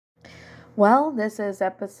Well, this is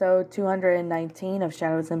episode 219 of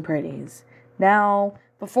Shadows and Pretties. Now,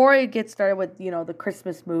 before I get started with, the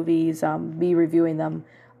Christmas movies, me reviewing them,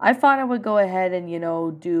 I thought I would go ahead and,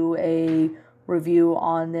 do a review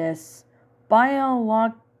on this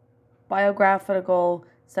biographical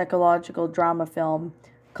psychological drama film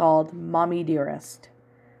called Mommie Dearest.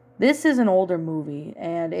 This is an older movie,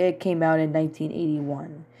 and it came out in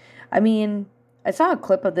 1981. I mean, I saw a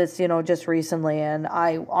clip of this, just recently, and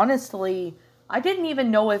I didn't even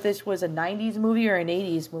know if this was a 90s movie or an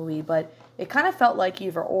 80s movie, but it kind of felt like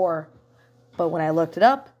either or. But when I looked it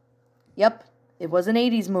up, yep, it was an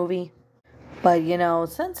 80s movie. But,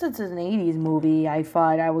 since it's an 80s movie, I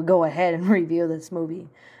thought I would go ahead and review this movie.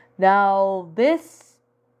 Now,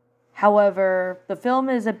 however, the film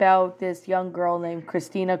is about this young girl named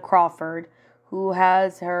Christina Crawford, who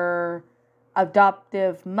has her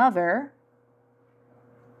adoptive mother,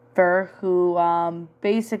 who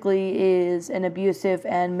basically is an abusive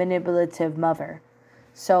and manipulative mother.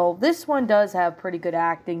 So this one does have pretty good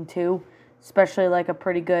acting too, especially like a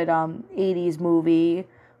pretty good 80s movie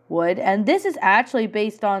would. And this is actually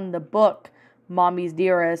based on the book Mommie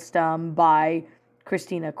Dearest by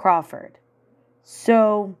Christina Crawford.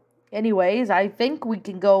 So anyways, I think we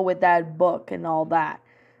can go with that book and all that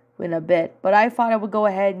in a bit. But I thought I would go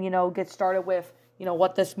ahead and, get started with,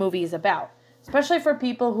 what this movie is about. Especially for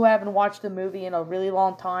people who haven't watched the movie in a really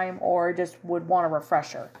long time or just would want a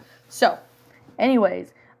refresher. So,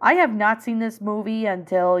 anyways, I have not seen this movie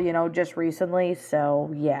until, just recently.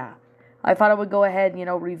 So, yeah. I thought I would go ahead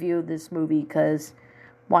and, review this movie because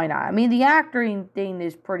why not? I mean, the acting thing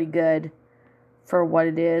is pretty good for what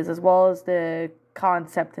it is, as well as the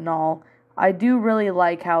concept and all. I do really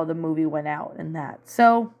like how the movie went out and that.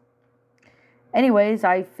 So, anyways,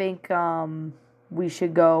 I think we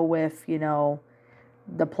should go with, the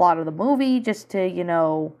plot of the movie just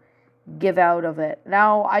to, give out of it.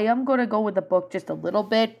 Now, I am going to go with the book just a little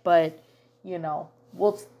bit, but,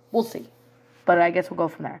 we'll see. But I guess we'll go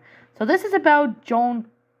from there. So this is about Joan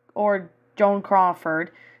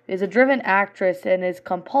Crawford, is a driven actress and is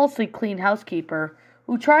compulsively clean housekeeper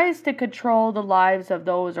who tries to control the lives of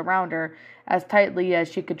those around her as tightly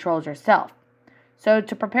as she controls herself. So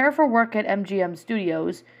to prepare for work at MGM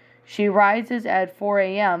Studios, she rises at 4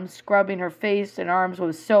 a.m., scrubbing her face and arms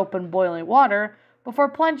with soap and boiling water before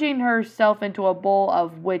plunging herself into a bowl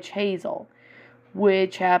of witch hazel,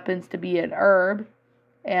 which happens to be an herb,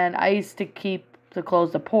 and ice to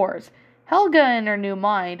close the pores. Helga, in her new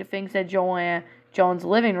mind, thinks that Joan's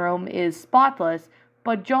living room is spotless,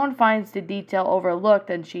 but Joan finds the detail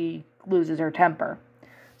overlooked and she loses her temper.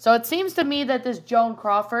 So it seems to me that this Joan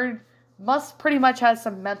Crawford must pretty much have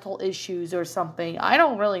some mental issues or something. I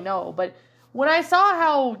don't really know, but when I saw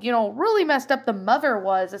how, really messed up the mother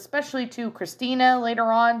was, especially to Christina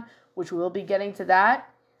later on, which we'll be getting to that,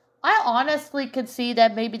 I honestly could see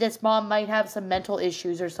that maybe this mom might have some mental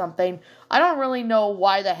issues or something. I don't really know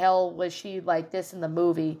why the hell was she like this in the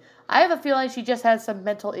movie. I have a feeling she just has some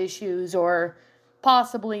mental issues or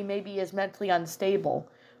possibly maybe is mentally unstable.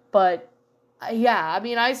 But, yeah, I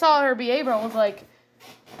mean, I saw her behavior and was like,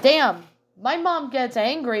 damn, my mom gets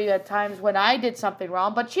angry at times when I did something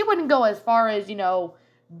wrong, but she wouldn't go as far as,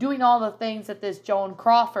 doing all the things that this Joan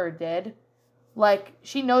Crawford did. Like,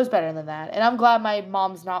 she knows better than that. And I'm glad my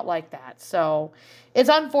mom's not like that. So, it's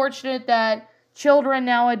unfortunate that children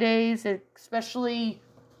nowadays, especially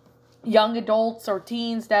young adults or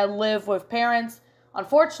teens that live with parents,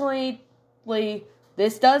 unfortunately,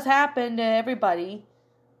 this does happen to everybody.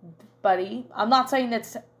 Buddy, I'm not saying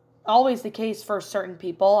it's always the case for certain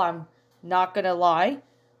people. I'm not gonna lie.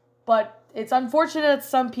 But it's unfortunate that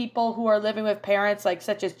some people who are living with parents,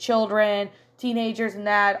 such as children, teenagers and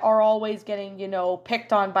that, are always getting,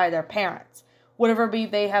 picked on by their parents. Whatever be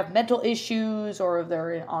they have mental issues or if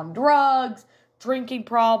they're on drugs, drinking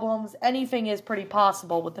problems, anything is pretty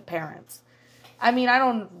possible with the parents. I mean,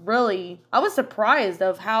 I was surprised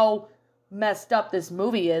of how messed up this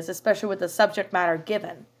movie is, especially with the subject matter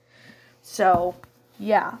given. So,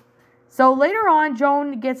 yeah. So later on,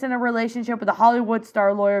 Joan gets in a relationship with the Hollywood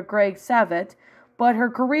star lawyer Greg Savitt, but her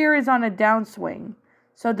career is on a downswing.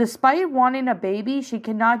 So despite wanting a baby, she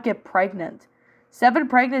cannot get pregnant. 7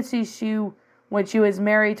 pregnancies when she was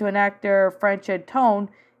married to an actor, French Tone,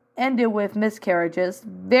 ended with miscarriages.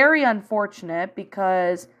 Very unfortunate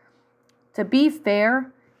because, to be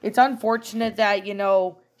fair, it's unfortunate that,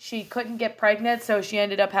 she couldn't get pregnant, so she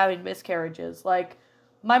ended up having miscarriages.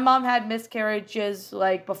 My mom had miscarriages,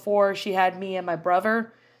 before she had me and my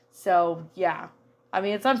brother. So, yeah. I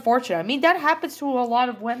mean, it's unfortunate. I mean, that happens to a lot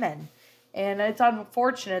of women. And it's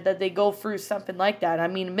unfortunate that they go through something like that. I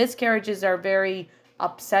mean, miscarriages are very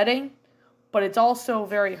upsetting. but it's also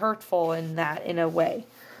very hurtful in a way.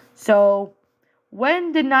 So,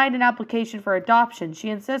 when denied an application for adoption, she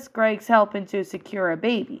insists Greg's helping to secure a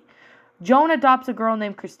baby. Joan adopts a girl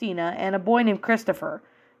named Christina and a boy named Christopher.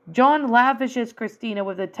 Joan lavishes Christina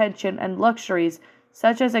with attention and luxuries,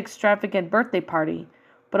 such as extravagant birthday party,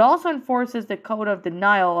 but also enforces the code of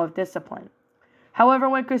denial of discipline. However,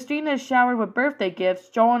 when Christina is showered with birthday gifts,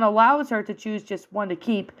 Joan allows her to choose just one to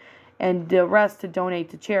keep and the rest to donate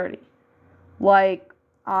to charity. You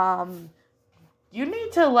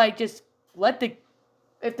need to, just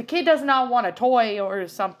if the kid does not want a toy or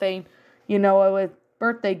something, with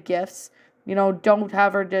birthday gifts, don't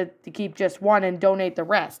have her to keep just one and donate the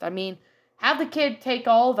rest. I mean, have the kid take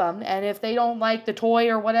all of them, and if they don't like the toy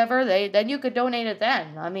or whatever, then you could donate it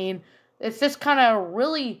then. I mean, it's just kind of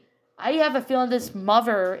really, I have a feeling this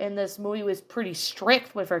mother in this movie was pretty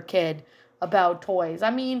strict with her kid about toys. I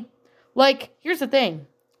mean, here's the thing.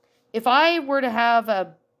 If I were to have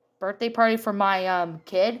a birthday party for my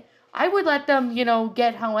kid, I would let them,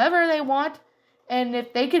 get however they want, and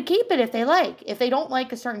if they could keep it if they like. If they don't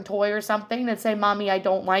like a certain toy or something and say, Mommy, I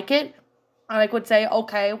don't like it, I would say,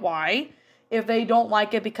 okay, why? If they don't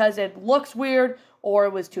like it because it looks weird or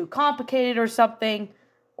it was too complicated or something,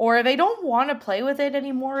 or if they don't want to play with it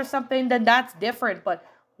anymore or something, then that's different. But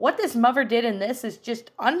what this mother did in this is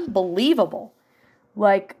just unbelievable.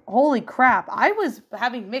 Holy crap. I was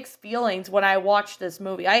having mixed feelings when I watched this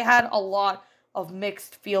movie. I had a lot of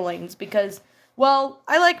mixed feelings because, I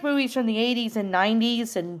like movies from the 80s and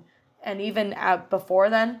 90s and even before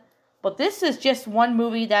then. But this is just one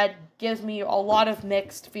movie that gives me a lot of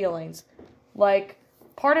mixed feelings.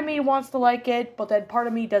 Part of me wants to like it, but then part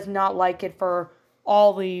of me does not like it for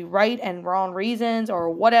all the right and wrong reasons or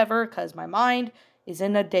whatever, because my mind is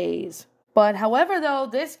in a daze. But however, though,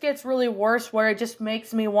 this gets really worse where it just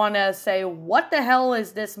makes me want to say, what the hell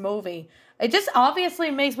is this movie? It just obviously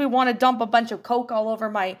makes me want to dump a bunch of Coke all over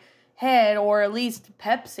my head, or at least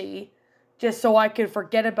Pepsi, just so I could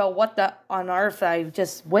forget about what on earth I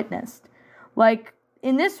just witnessed.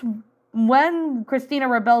 In this, when Christina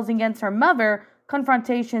rebels against her mother,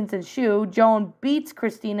 confrontations ensue. Joan beats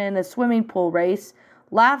Christina in a swimming pool race,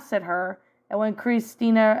 laughs at her, and when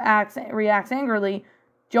Christina reacts angrily,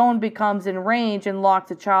 Joan becomes enraged and locks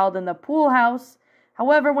the child in the pool house.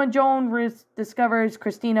 However, when Joan discovers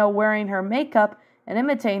Christina wearing her makeup and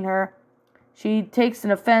imitating her, she takes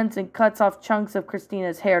an offense and cuts off chunks of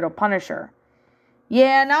Christina's hair to punish her.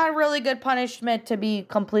 Yeah, not a really good punishment, to be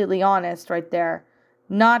completely honest, right there.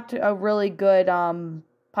 Not a really good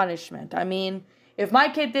punishment. I mean, if my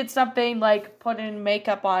kid did something like putting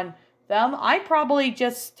makeup on them, I'd probably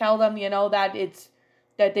just tell them, that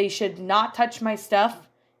they should not touch my stuff.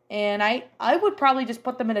 And I would probably just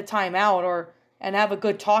put them in a timeout and have a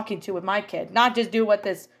good talking to with my kid. Not just do what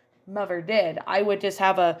this mother did. I would just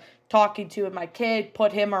have a talking to with my kid,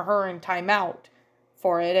 put him or her in timeout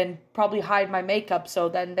for it, and probably hide my makeup so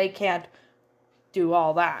then they can't do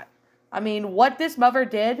all that. I mean, what this mother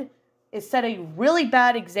did is setting really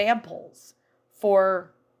bad examples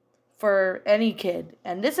for any kid.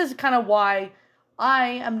 And this is kind of why I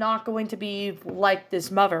am not going to be like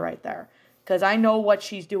this mother right there. Because I know what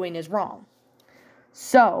she's doing is wrong.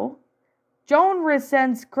 So, Joan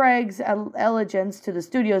resents Greg's allegiance to the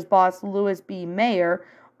studio's boss, Louis B. Mayer,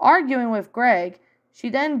 arguing with Greg. She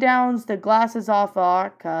then downs the glasses off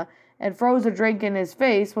vodka and throws a drink in his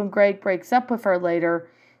face. When Greg breaks up with her later,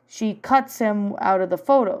 she cuts him out of the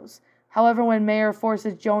photos. However, when Mayer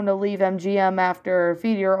forces Joan to leave MGM after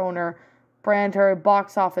theater owner brand her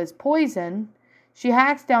box office poison, she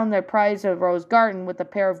hacks down the prize of Rose Garden with a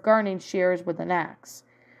pair of gardening shears with an axe.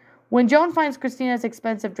 When Joan finds Christina's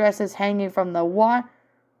expensive dresses hanging from the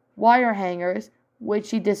wire hangers, which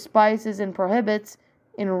she despises and prohibits,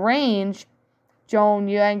 enraged, Joan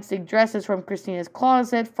yanks the dresses from Christina's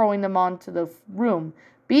closet, throwing them onto the room,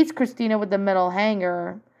 beats Christina with the metal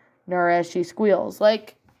hanger as she squeals.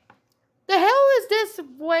 The hell is this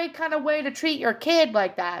kind of way to treat your kid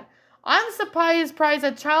like that? I'm surprised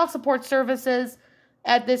that child support services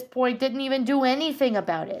at this point didn't even do anything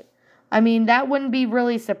about it. I mean, that wouldn't be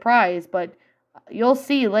really surprised, but you'll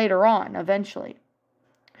see later on, eventually.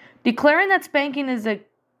 Declaring that spanking is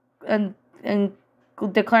and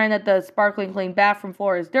declaring that the sparkling clean bathroom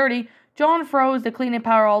floor is dirty, Joan throws the cleaning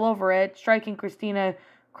powder all over it, striking Christina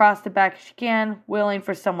across the back as she can, willing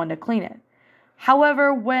for someone to clean it.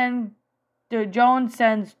 However, when Joan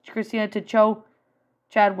sends Christina to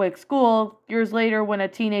Chadwick School, years later when a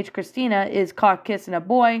teenage Christina is caught kissing a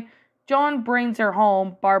boy, Joan brings her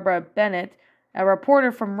home. Barbara Bennett, a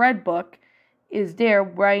reporter from Red Book, is there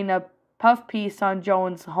writing a puff piece on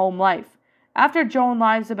Joan's home life. After Joan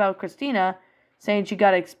lies about Christina, saying she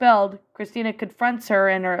got expelled, Christina confronts her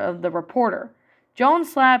and the reporter. Joan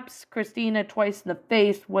slaps Christina twice in the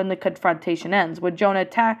face when the confrontation ends, with Joan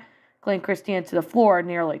tackling Christina to the floor,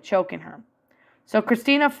 nearly choking her. So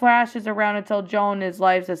Christina flashes around until Joan is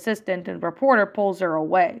Live's assistant and the reporter pulls her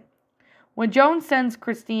away. When Joan sends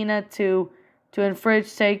Christina to infringe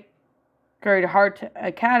Sacred Heart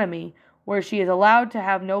Academy, where she is allowed to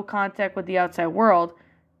have no contact with the outside world,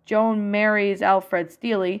 Joan marries Alfred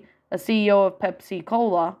Steely, a CEO of Pepsi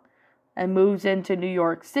Cola, and moves into New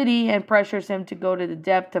York City and pressures him to go to the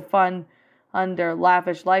depth to fund their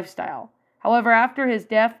lavish lifestyle. However, after his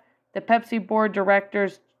death, the Pepsi board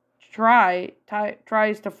directors tries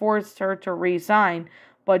to force her to resign,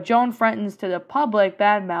 but Joan threatens to the public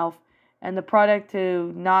badmouth and the product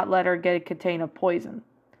to not let her get a container of poison.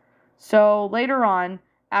 So later on,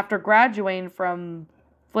 after graduating from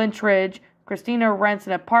Flint Ridge, Christina rents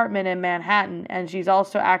an apartment in Manhattan, and she's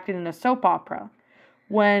also acting in a soap opera.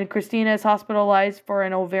 When Christina is hospitalized for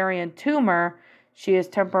an ovarian tumor, she is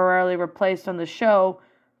temporarily replaced on the show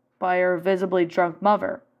by her visibly drunk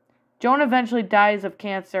mother. Joan eventually dies of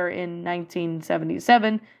cancer in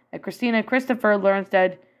 1977, and Christina and Christopher learns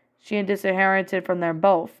that she is disinherited from them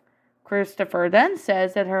both. Christopher then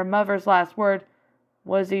says that her mother's last word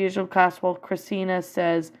was the usual gospel. Christina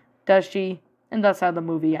says, "Does she?" And that's how the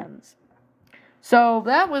movie ends. So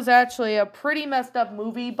that was actually a pretty messed up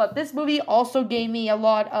movie, but this movie also gave me a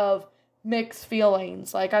lot of mixed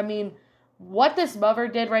feelings. What this mother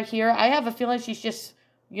did right here, I have a feeling she's just,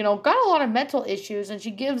 got a lot of mental issues, and she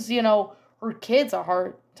gives, her kids a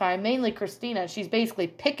hard time, mainly Christina. She's basically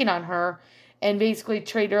picking on her and basically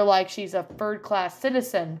treat her like she's a third-class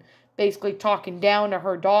citizen, basically talking down to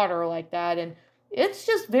her daughter like that, and it's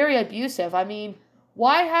just very abusive.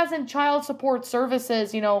 Why hasn't child support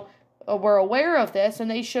services, were aware of this, and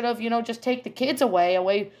they should have, just take the kids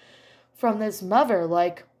away from this mother?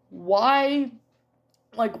 Why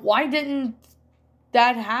didn't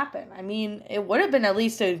that happen? It would have been at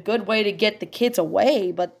least a good way to get the kids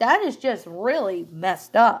away, but that is just really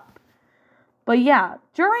messed up. But yeah,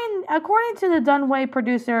 according to the Dunway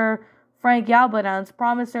producer, Frank Yalbinans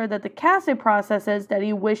promised her that the casting processes that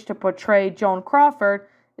he wished to portray Joan Crawford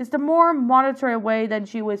is the more monetary way than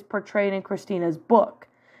she was portrayed in Christina's book.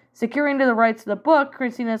 Securing the rights to the book,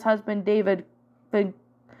 Christina's husband, David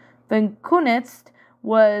Vinkunitz,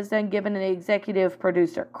 was then given an executive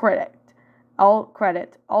producer credit,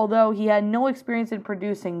 although he had no experience in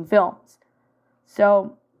producing films.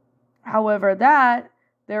 So, however,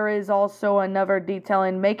 there is also another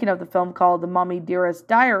detailing making of the film called The Mommie Dearest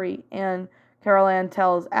Diary, and Carol Ann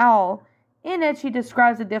tells Al, in it she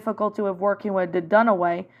describes the difficulty of working with the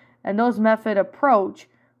Dunaway, and those method approach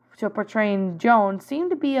to portraying Joan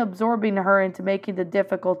seemed to be absorbing her into making it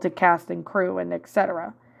difficult to cast and crew and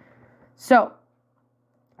etc. So,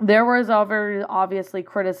 there was obviously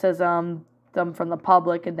criticism from the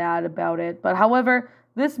public and that about it, but however,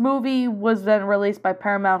 this movie was then released by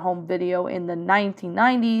Paramount Home Video in the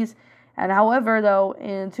 1990s, and however, though,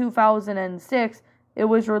 in 2006, it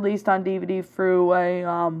was released on DVD through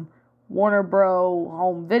a Warner Bros.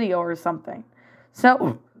 Home Video or something.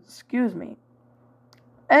 So, excuse me.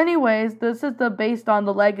 Anyways, this is based on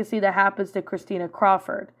the legacy that happens to Christina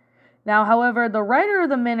Crawford. Now, however, the writer of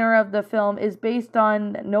the manner of the film is based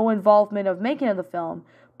on no involvement of making of the film,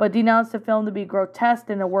 but denounced the film to be grotesque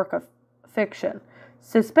and a work of fiction,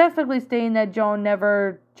 specifically stating that Joan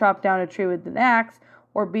never chopped down a tree with an axe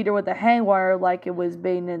or beat her with a hang wire like it was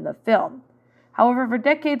being in the film. However, for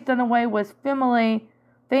decades, Dunaway was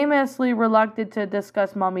famously reluctant to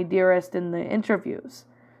discuss Mommie Dearest in the interviews.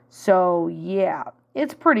 So, yeah,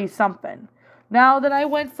 it's pretty something. Now that I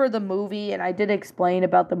went for the movie and I did explain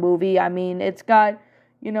about the movie, it's got,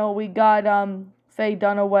 we got Faye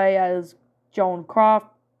Dunaway as Joan Crawford.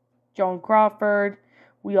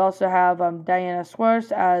 We also have Diana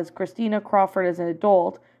Swartz as Christina Crawford as an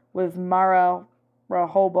adult, with Mara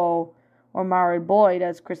Rahobo or Mara Boyd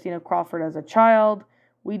as Christina Crawford as a child.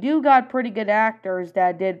 We do got pretty good actors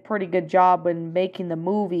that did pretty good job in making the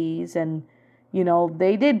movies, and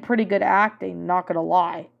they did pretty good acting, not gonna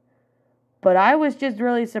lie. But I was just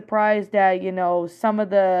really surprised that, some of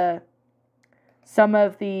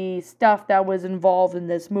the stuff that was involved in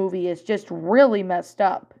this movie is just really messed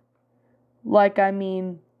up.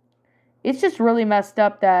 It's just really messed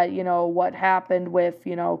up that, what happened with,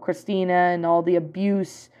 Christina and all the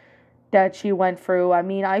abuse that she went through.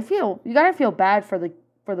 You gotta feel bad for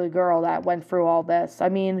the girl that went through all this.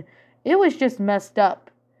 It was just messed up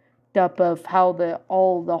of how the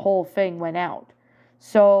whole thing went out.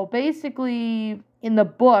 So basically, in the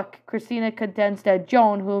book, Christina contends that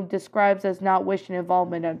Joan, whom describes as not wishing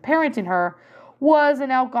involvement in parenting her, was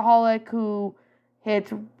an alcoholic who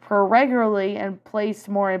hit her regularly and placed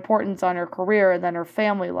more importance on her career than her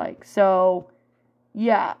family life. So,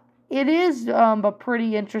 yeah, it is a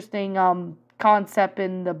pretty interesting concept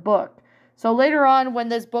in the book. So later on, when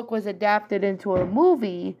this book was adapted into a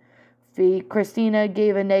movie, Christina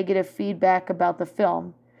gave a negative feedback about the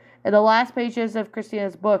film. And the last pages of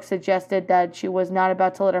Christina's book suggested that she was not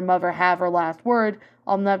about to let her mother have her last word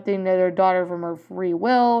on letting her daughter from her free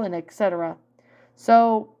will, and etc.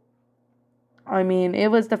 So, I mean,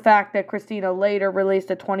 it was the fact that Christina later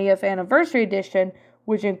released a 20th anniversary edition,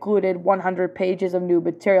 which included 100 pages of new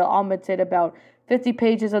material, omitted about 50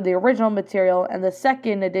 pages of the original material, and the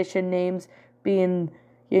second edition names being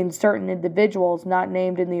in certain individuals not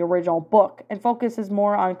named in the original book, and focuses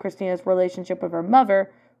more on Christina's relationship with her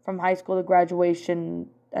mother from high school to graduation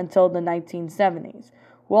until the 1970s,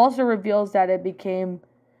 who also reveals that it became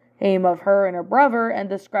aim of her and her brother and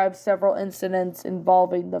describes several incidents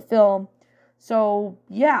involving the film. So,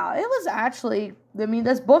 yeah, it was actually, I mean,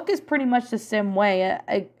 this book is pretty much the same way,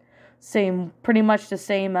 pretty much the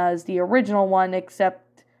same as the original one,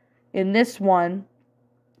 except in this one,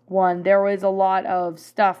 there was a lot of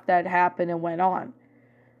stuff that happened and went on.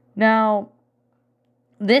 Now,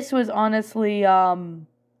 this was honestly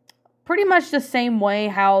pretty much the same way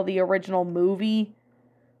how the original movie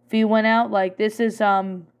went out. Like, this is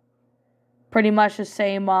pretty much the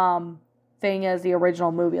same thing as the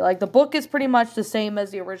original movie. Like, the book is pretty much the same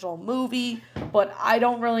as the original movie, but I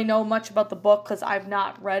don't really know much about the book because I've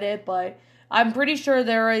not read it, but I'm pretty sure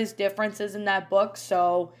there is differences in that book.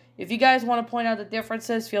 So if you guys want to point out the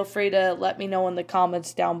differences, feel free to let me know in the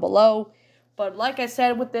comments down below. But like I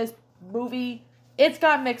said, with this movie, it's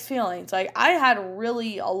got mixed feelings. Like, I had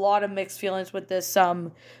really a lot of mixed feelings with this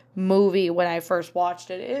movie when I first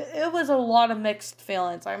watched it. It was a lot of mixed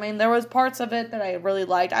feelings. I mean, there was parts of it that I really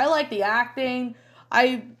liked. I liked the acting.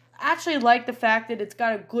 I actually like the fact that it's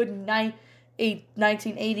got a good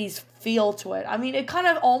 1980s feel to it. I mean, it kind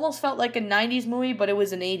of almost felt like a 90s movie, but it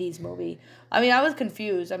was an 80s movie. I mean, I was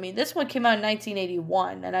confused. I mean, this one came out in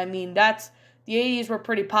 1981, and I mean, the 80s were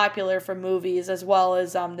pretty popular for movies as well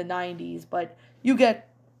as the 90s, but you get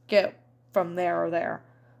from there or there.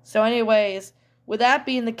 So anyways, with that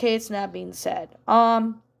being the case and that being said,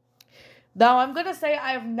 now I'm going to say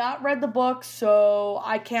I have not read the book, so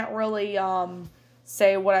I can't really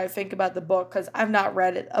say what I think about the book because I've not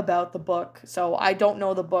read it about the book. So I don't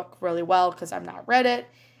know the book really well because I've not read it.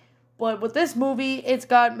 But with this movie, it's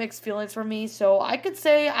got mixed feelings for me. So I could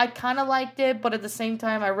say I kind of liked it, but at the same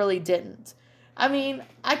time, I really didn't. I mean,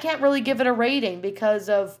 I can't really give it a rating because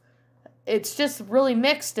of it's just really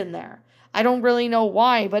mixed in there. I don't really know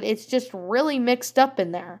why, but it's just really mixed up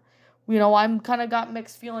in there. You know, I'm kind of got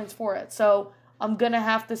mixed feelings for it. So I'm going to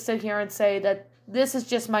have to sit here and say that this is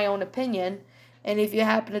just my own opinion. And if you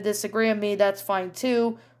happen to disagree with me, that's fine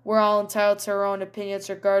too. We're all entitled to our own opinions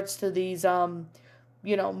regards to these,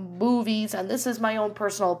 movies. And this is my own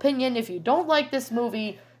personal opinion. If you don't like this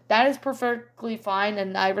movie, that is perfectly fine.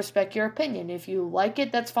 And I respect your opinion. If you like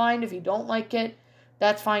it, that's fine. If you don't like it,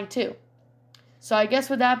 that's fine too. So I guess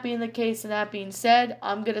with that being the case and that being said,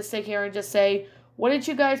 I'm going to sit here and just say, what did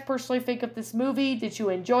you guys personally think of this movie? Did you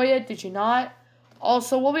enjoy it? Did you not?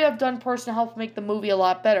 Also, what we have done personally helped make the movie a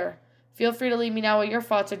lot better. Feel free to leave me know what your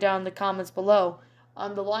thoughts are down in the comments below.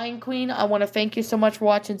 I'm the Lion Queen. I want to thank you so much for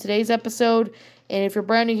watching today's episode. And if you're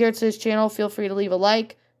brand new here to this channel, feel free to leave a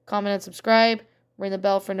like, comment, and subscribe. Ring the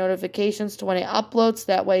bell for notifications to when it uploads.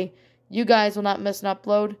 That way, you guys will not miss an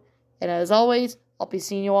upload. And as always, I'll be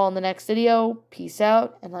seeing you all in the next video. Peace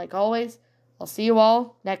out. And like always, I'll see you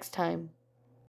all next time.